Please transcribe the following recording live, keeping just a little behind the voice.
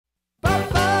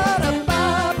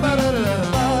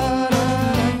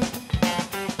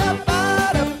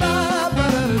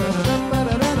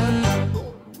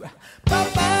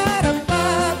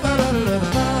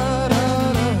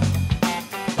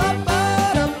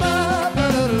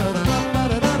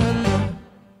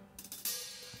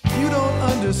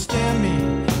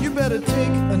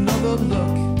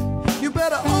look. You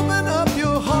better open up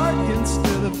your heart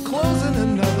instead of closing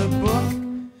another book.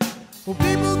 Well,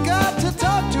 people got to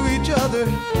talk to each other,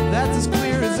 that's as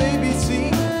clear as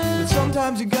ABC. But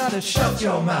sometimes you gotta shut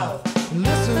your mouth and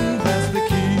listen, that's the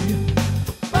key.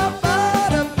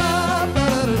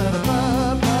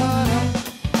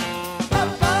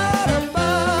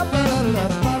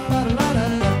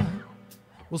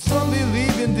 Well, some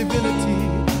believe in divinity,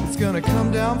 it's gonna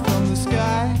come down from the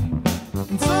sky.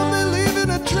 And some believe in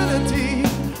a trinity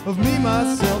of me,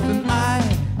 myself, and I.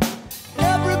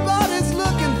 Everybody's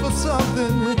looking for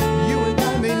something, you and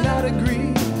I may not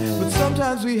agree, but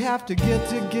sometimes we have to get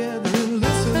together and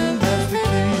listen, that's the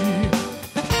key.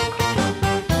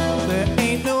 There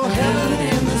ain't no heaven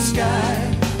in the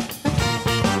sky.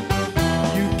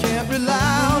 You can't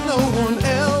rely on no one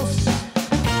else,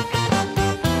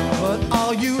 but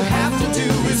all you have to do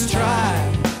is try,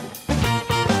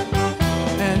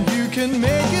 and you can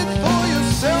make it for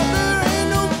yourself. There ain't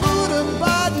no Buddha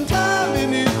biding time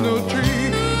beneath no tree.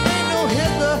 Ain't no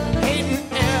Hitler hating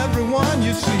everyone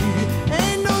you see.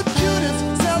 Ain't no Judas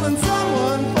selling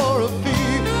someone for a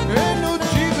fee. Ain't no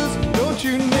Jesus, don't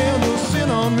you nail no sin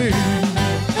on me.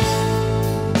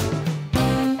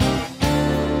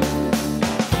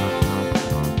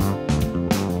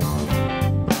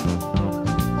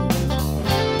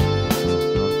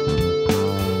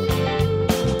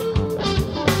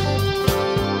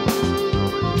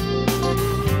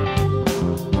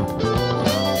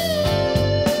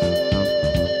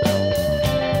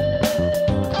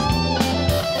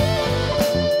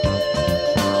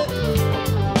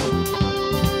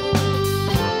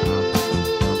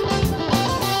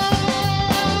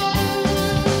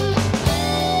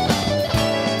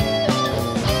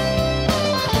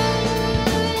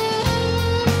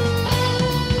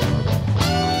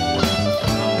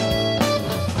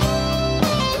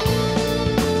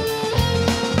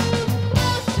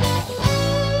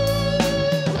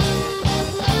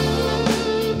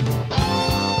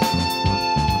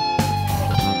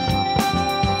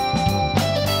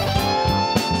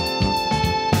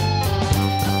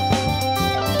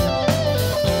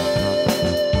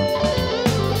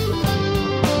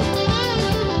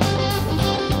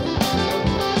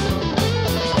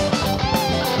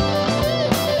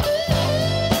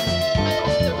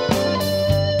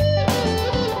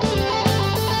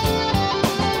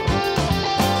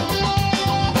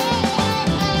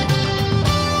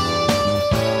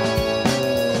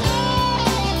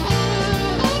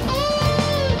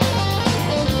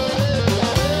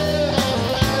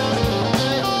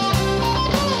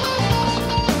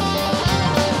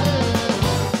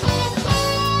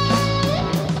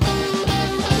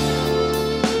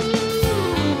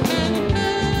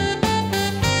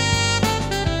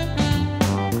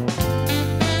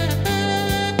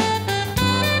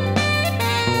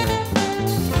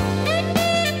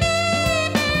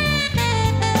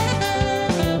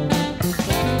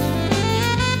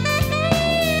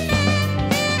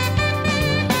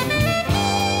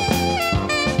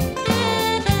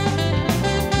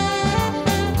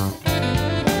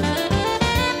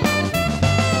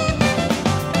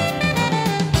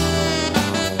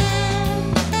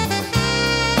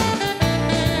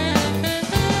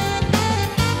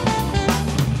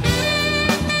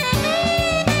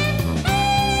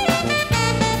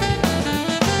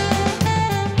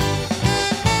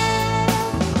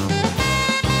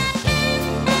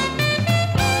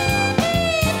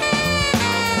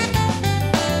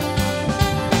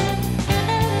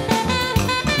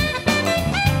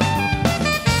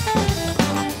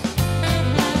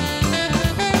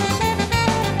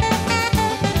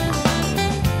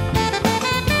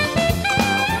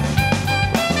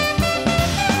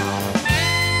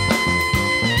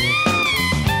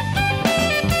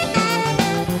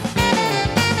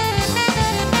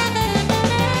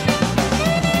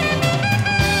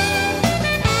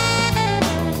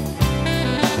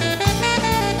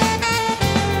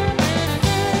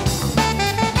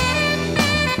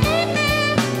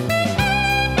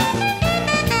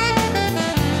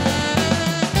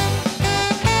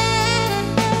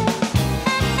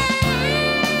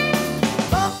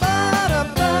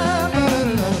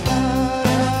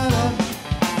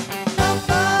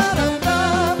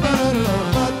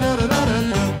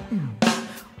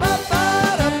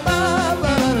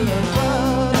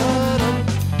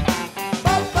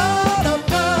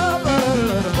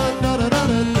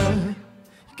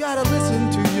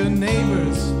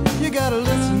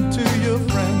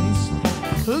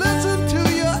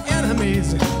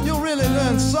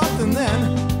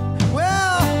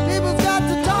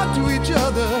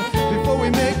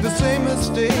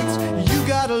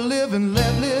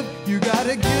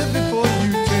 to give before